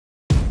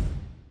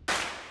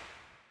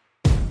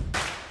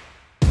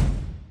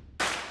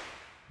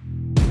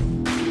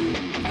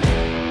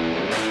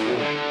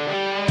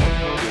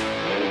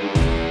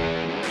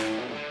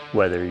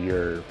Whether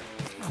you're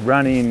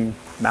running,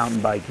 mountain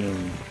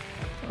biking,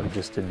 or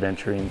just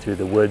adventuring through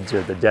the woods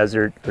or the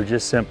desert, or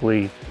just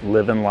simply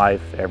living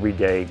life every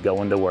day,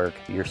 going to work,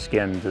 your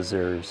skin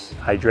deserves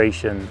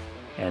hydration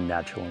and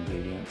natural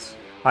ingredients.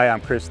 Hi, I'm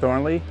Chris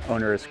Thornley,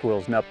 owner of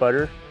Squirrel's Nut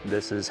Butter.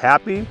 This is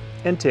Happy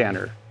and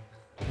Tanner.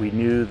 We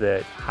knew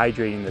that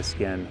hydrating the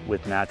skin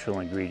with natural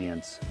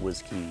ingredients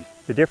was key.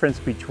 The difference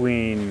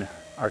between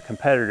our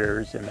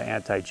competitors in the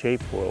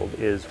anti-chafe world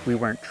is we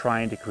weren't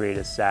trying to create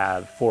a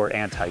salve for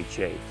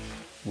anti-chafe.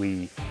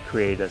 We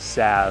create a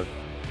salve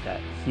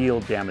that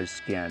healed damaged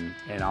skin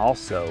and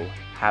also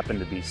happened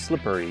to be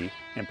slippery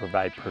and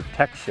provide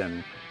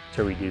protection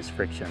to reduce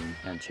friction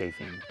and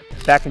chafing.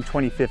 Back in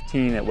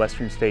 2015 at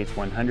Western States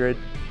 100,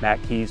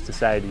 Matt Keys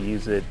decided to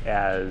use it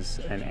as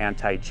an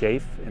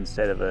anti-chafe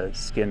instead of a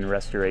skin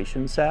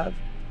restoration salve.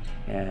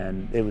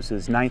 And it was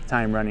his 9th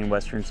time running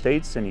Western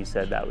States, and he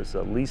said that was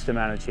the least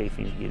amount of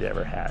chafing he'd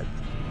ever had.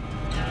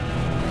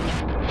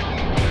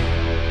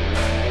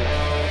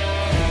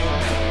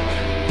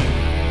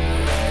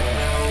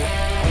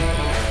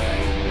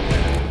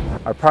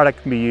 Our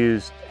product can be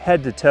used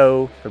head to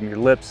toe, from your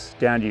lips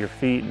down to your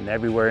feet and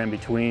everywhere in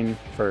between,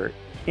 for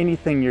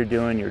anything you're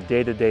doing, your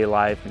day-to-day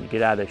life. When you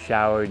get out of the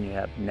shower and you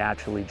have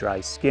naturally dry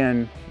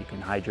skin, you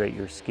can hydrate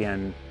your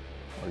skin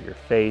or your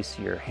face,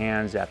 your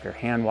hands after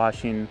hand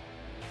washing.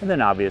 And then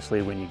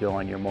obviously when you go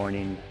on your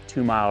morning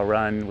 2-mile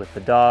run with the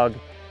dog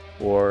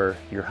or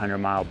your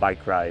 100-mile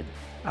bike ride.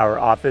 Our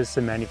office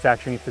and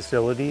manufacturing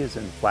facility is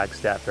in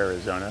Flagstaff,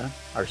 Arizona.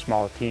 Our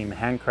small team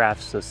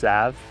handcrafts the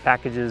salve,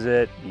 packages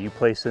it, you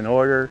place an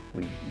order,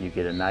 you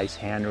get a nice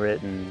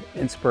handwritten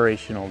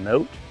inspirational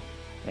note,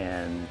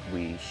 and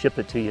we ship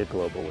it to you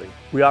globally.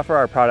 We offer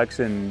our products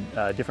in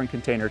different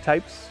container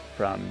types,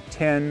 from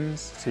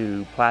tins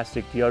to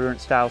plastic deodorant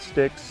style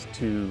sticks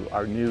to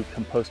our new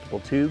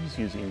compostable tubes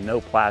using no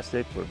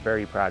plastic. We're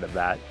very proud of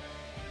that.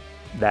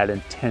 That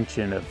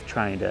intention of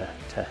trying to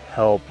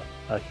help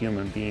a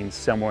human being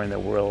somewhere in the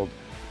world,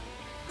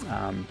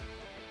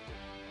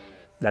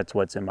 that's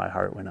what's in my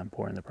heart when I'm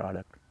pouring the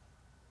product.